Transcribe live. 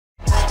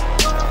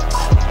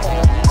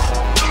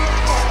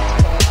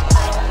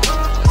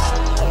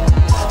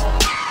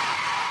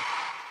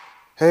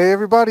Hey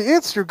everybody,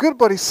 it's your good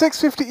buddy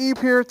 650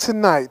 Eve here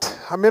tonight.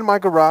 I'm in my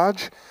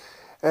garage,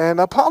 and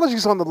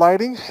apologies on the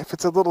lighting if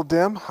it's a little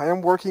dim. I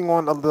am working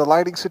on the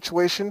lighting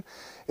situation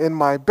in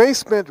my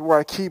basement where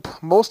I keep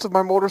most of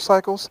my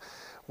motorcycles.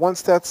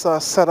 Once that's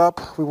set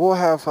up, we will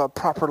have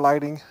proper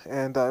lighting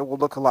and it will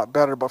look a lot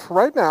better. But for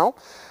right now,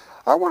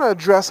 I want to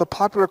address a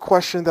popular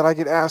question that I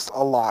get asked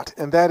a lot,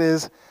 and that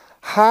is,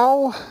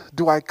 how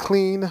do I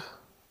clean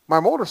my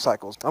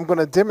motorcycles? I'm going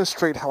to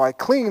demonstrate how I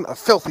clean a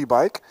filthy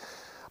bike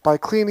by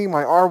cleaning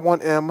my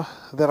R1M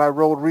that I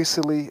rode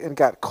recently and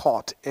got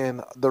caught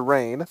in the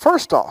rain.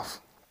 First off,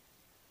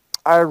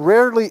 I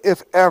rarely,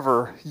 if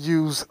ever,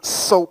 use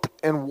soap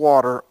and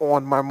water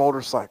on my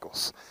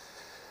motorcycles.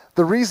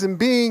 The reason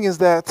being is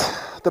that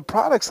the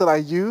products that I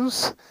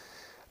use,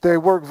 they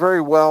work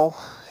very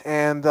well,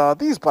 and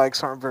these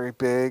bikes aren't very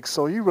big,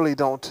 so you really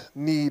don't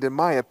need, in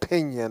my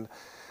opinion,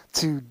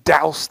 to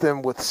douse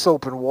them with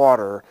soap and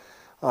water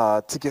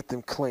to get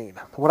them clean.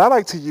 What I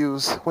like to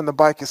use when the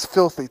bike is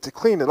filthy to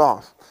clean it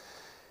off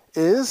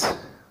is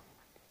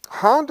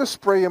Honda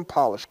Spray and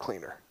Polish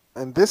Cleaner.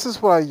 And this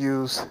is what I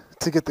use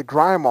to get the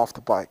grime off the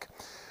bike.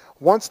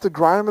 Once the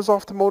grime is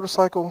off the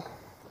motorcycle,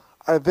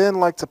 I then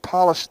like to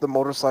polish the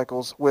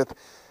motorcycles with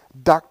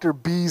Dr.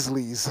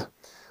 Beasley's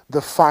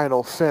The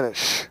Final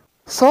Finish.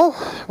 So,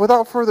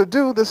 without further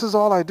ado, this is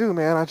all I do,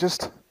 man. I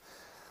just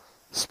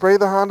spray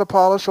the Honda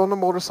polish on the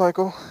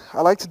motorcycle.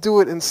 I like to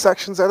do it in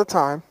sections at a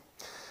time.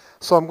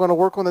 So I'm going to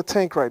work on the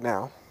tank right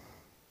now.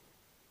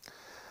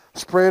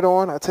 Spray it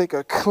on. I take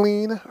a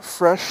clean,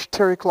 fresh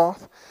terry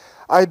cloth.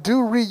 I do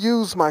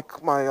reuse my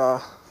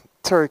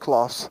terry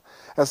cloths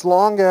as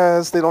long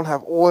as they don't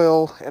have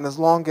oil and as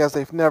long as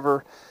they've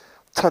never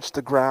touched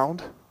the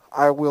ground.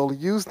 I will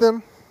use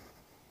them,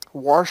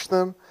 wash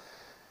them,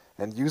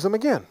 and use them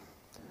again.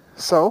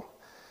 So,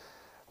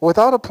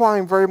 without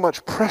applying very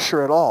much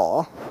pressure at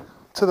all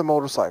to the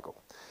motorcycle,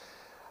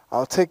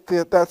 I'll take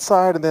that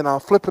side and then I'll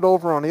flip it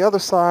over on the other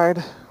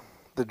side,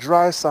 the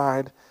dry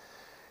side,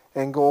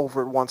 and go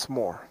over it once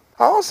more.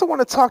 I also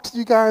want to talk to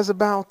you guys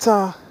about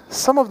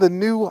some of the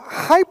new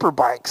hyper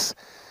bikes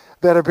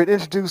that have been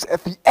introduced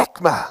at the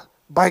EICMA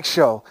bike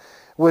show,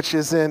 which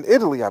is in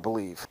Italy, I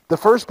believe. The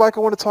first bike I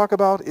want to talk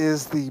about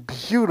is the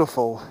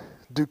beautiful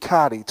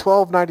Ducati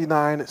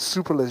 1299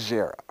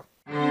 Superleggera.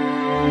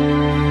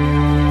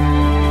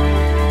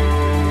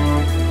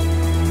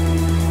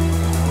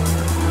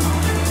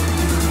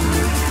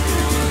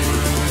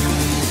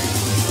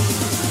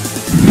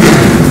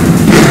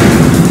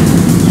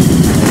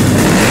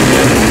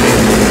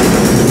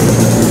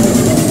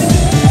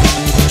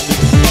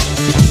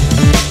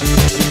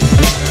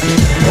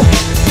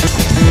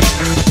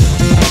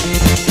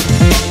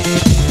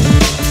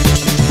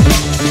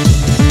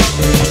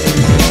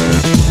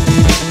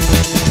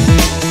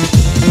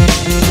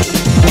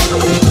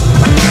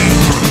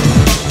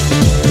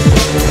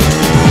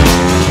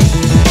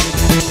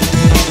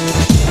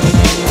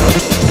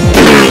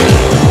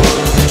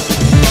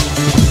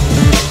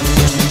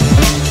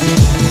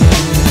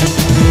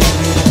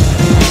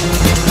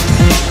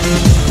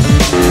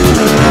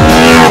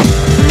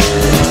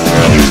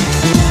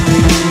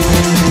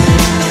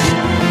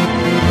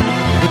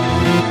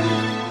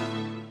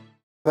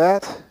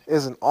 That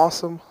is an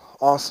awesome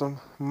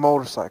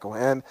motorcycle,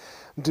 and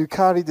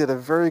Ducati did a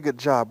very good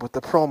job with the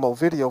promo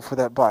video for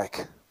that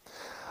bike.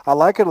 I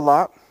like it a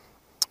lot.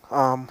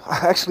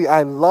 Actually,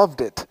 I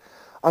loved it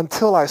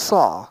until I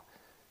saw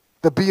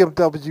the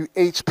BMW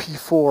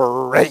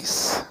HP4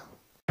 race.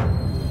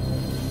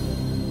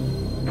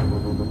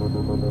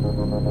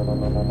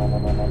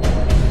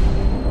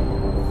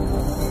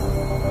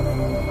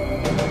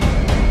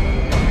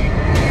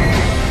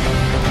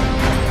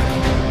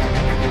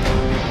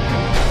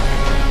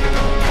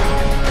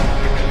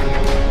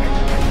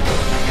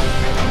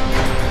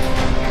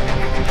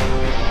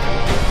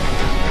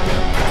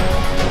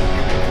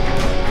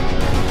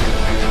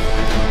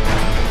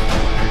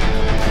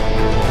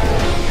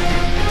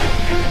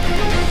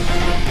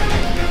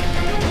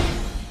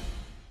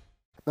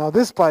 Now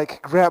this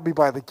bike grabbed me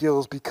by the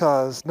gills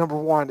because, number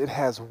one, it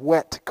has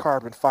wet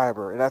carbon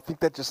fiber, and I think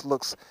that just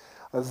looks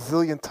a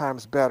zillion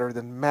times better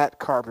than matte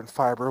carbon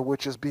fiber,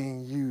 which is being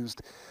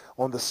used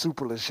on the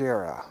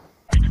Superleggera.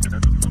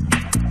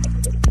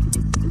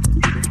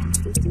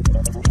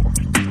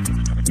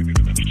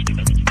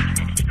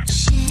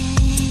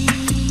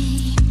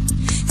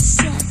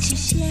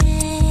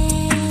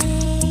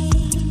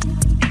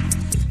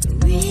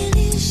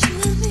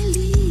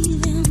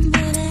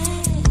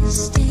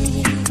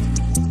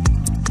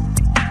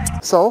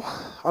 So,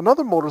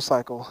 another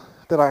motorcycle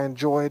that I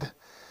enjoyed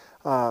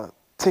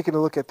taking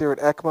a look at there at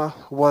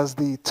EICMA was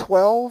the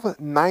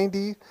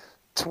 1290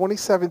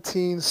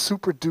 2017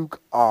 Super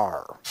Duke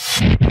R.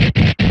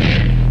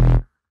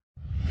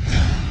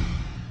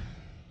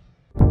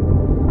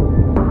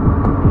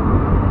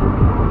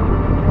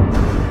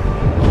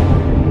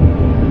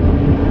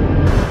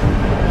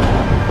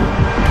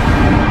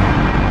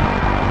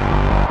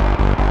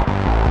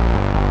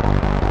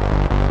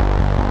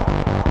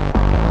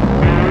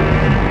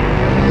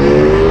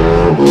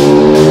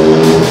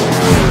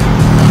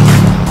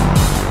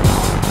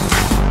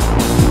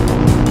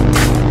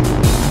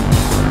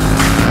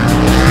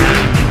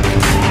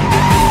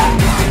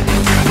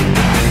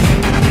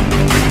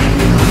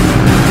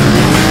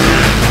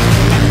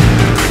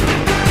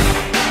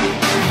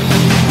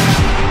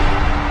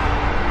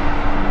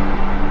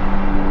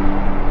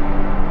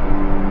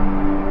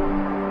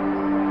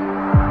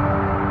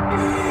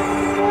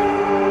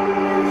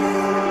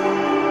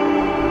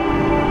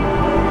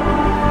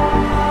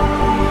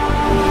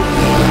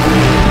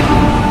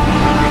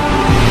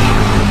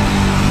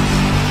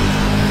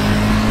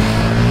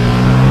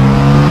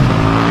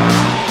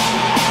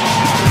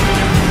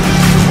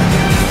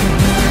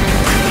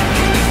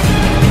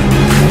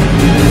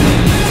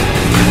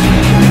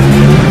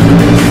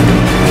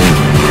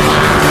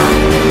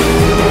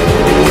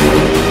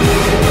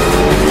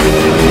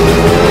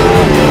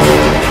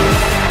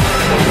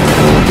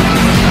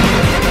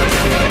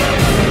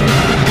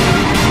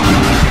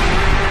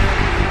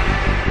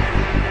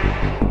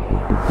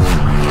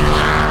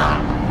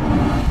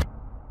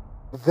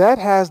 that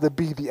has to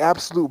be the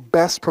absolute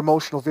best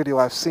promotional video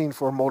I've seen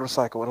for a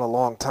motorcycle in a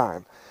long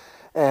time.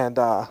 And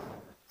I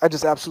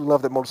just absolutely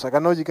love that motorcycle.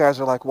 I know you guys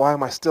are like, why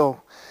am I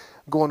still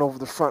going over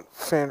the front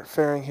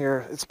fairing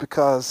here? It's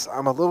because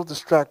I'm a little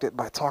distracted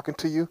by talking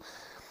to you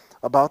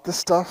about this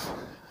stuff.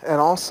 And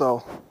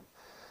also,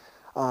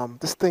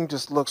 this thing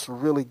just looks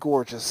really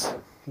gorgeous.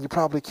 You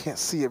probably can't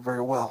see it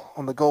very well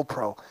on the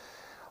GoPro.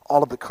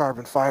 All of the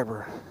carbon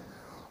fiber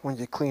when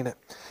you clean it.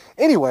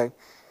 Anyway,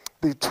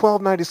 the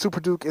 1290 Super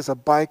Duke is a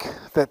bike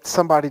that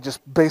somebody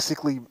just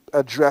basically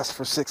addressed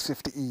for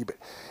 650e. But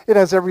it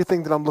has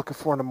everything that I'm looking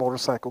for in a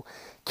motorcycle.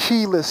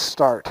 Keyless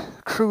start,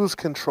 cruise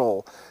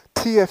control,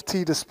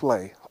 TFT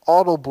display,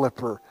 auto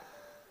blipper,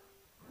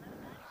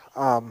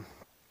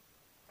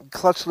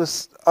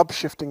 clutchless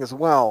upshifting as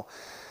well,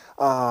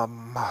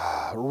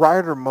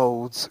 rider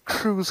modes,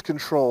 cruise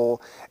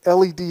control,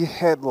 LED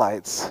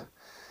headlights,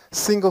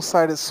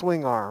 single-sided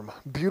swing arm,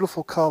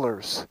 beautiful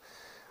colors.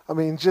 I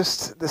mean,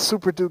 just the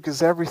Super Duke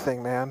is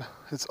everything, man.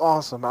 It's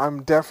awesome.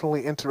 I'm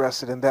definitely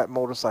interested in that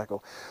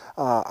motorcycle.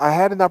 I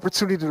had an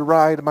opportunity to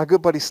ride my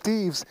good buddy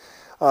Steve's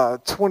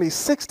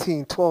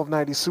 2016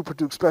 1290 Super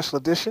Duke Special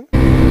Edition.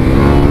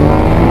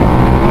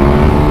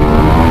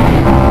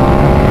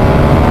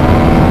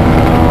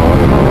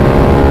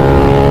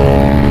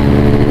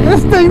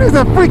 This thing is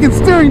a freaking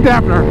steering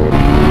dampener.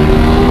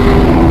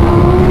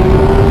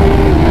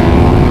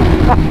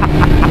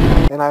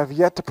 And I've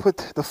yet to put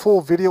the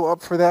full video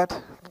up for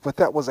that, but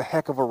that was a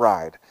heck of a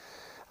ride.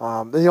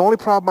 The only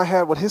problem I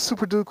had with his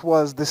Super Duke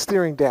was the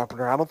steering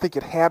dampener. I don't think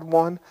it had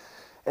one,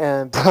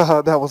 and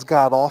that was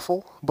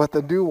god-awful. But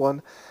the new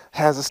one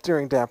has a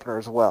steering dampener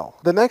as well.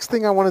 The next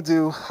thing I want to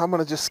do, I'm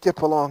going to just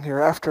skip along here.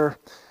 After,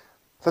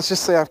 let's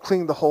just say I've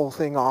cleaned the whole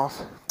thing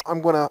off,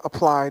 I'm going to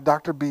apply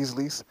Dr.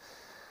 Beasley's.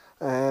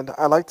 And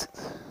I like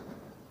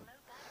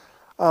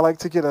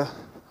to get a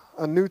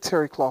new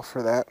terry cloth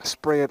for that.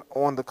 Spray it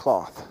on the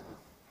cloth.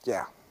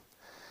 Yeah.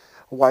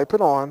 Wipe it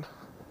on.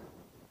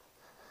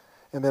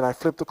 And then I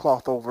flip the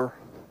cloth over.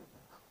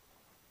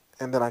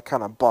 And then I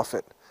kind of buff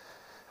it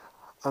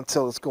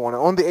until it's going.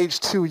 On the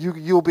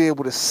H2, you'll be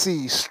able to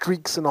see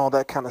streaks and all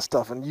that kind of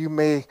stuff. And you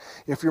may,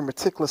 if you're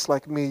meticulous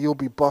like me, you'll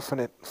be buffing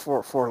it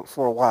for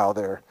a while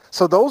there.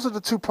 So those are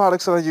the two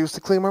products that I use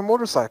to clean my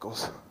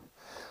motorcycles.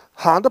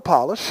 Honda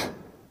Polish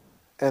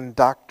and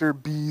Dr.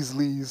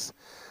 Beasley's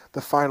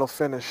The Final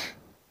Finish.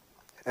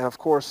 And of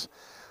course,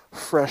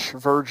 fresh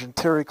virgin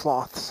terry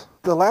cloths.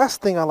 The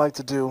last thing I like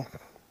to do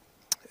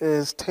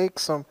is take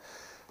some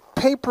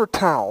paper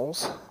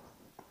towels,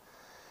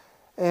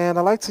 and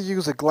I like to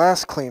use a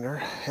glass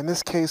cleaner, in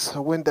this case a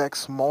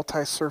Windex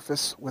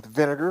multi-surface with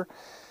vinegar.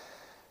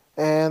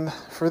 And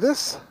for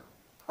this,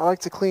 I like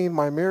to clean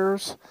my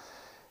mirrors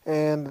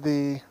and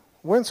the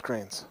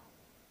windscreens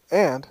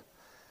and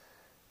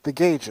the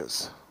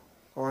gauges,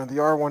 or in the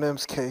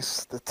R1M's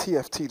case, the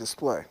TFT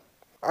display.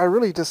 I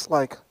really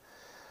dislike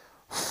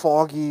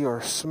foggy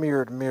or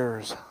smeared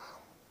mirrors.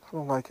 I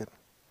don't like it.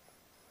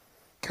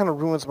 Kind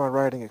of ruins my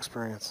riding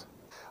experience.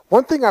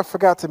 One thing I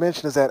forgot to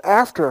mention is that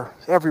after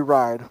every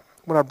ride,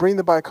 when I bring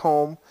the bike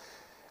home,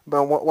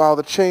 but while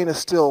the chain is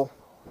still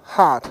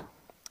hot,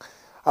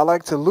 I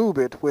like to lube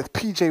it with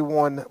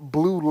PJ1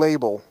 Blue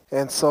Label.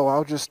 And so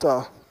I'll just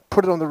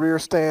put it on the rear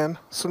stand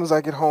as soon as I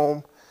get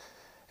home,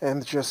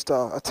 and just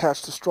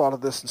attach the straw to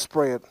this and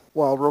spray it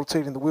while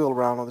rotating the wheel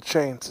around on the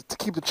chain to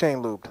keep the chain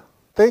lubed.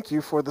 Thank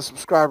you for the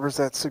subscribers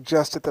that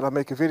suggested that I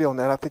make a video on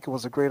that. I think it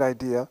was a great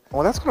idea.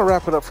 Well, that's going to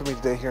wrap it up for me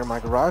today here in my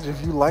garage. If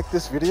you like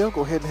this video,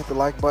 go ahead and hit the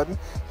like button.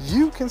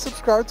 You can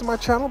subscribe to my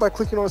channel by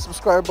clicking on the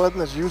subscribe button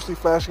that's usually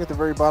flashing at the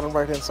very bottom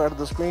right-hand side of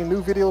the screen.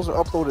 New videos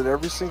are uploaded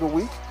every single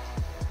week.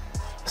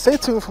 Stay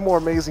tuned for more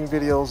amazing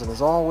videos, and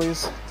as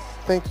always,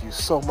 thank you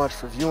so much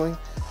for viewing.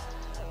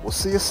 We'll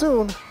see you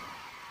soon.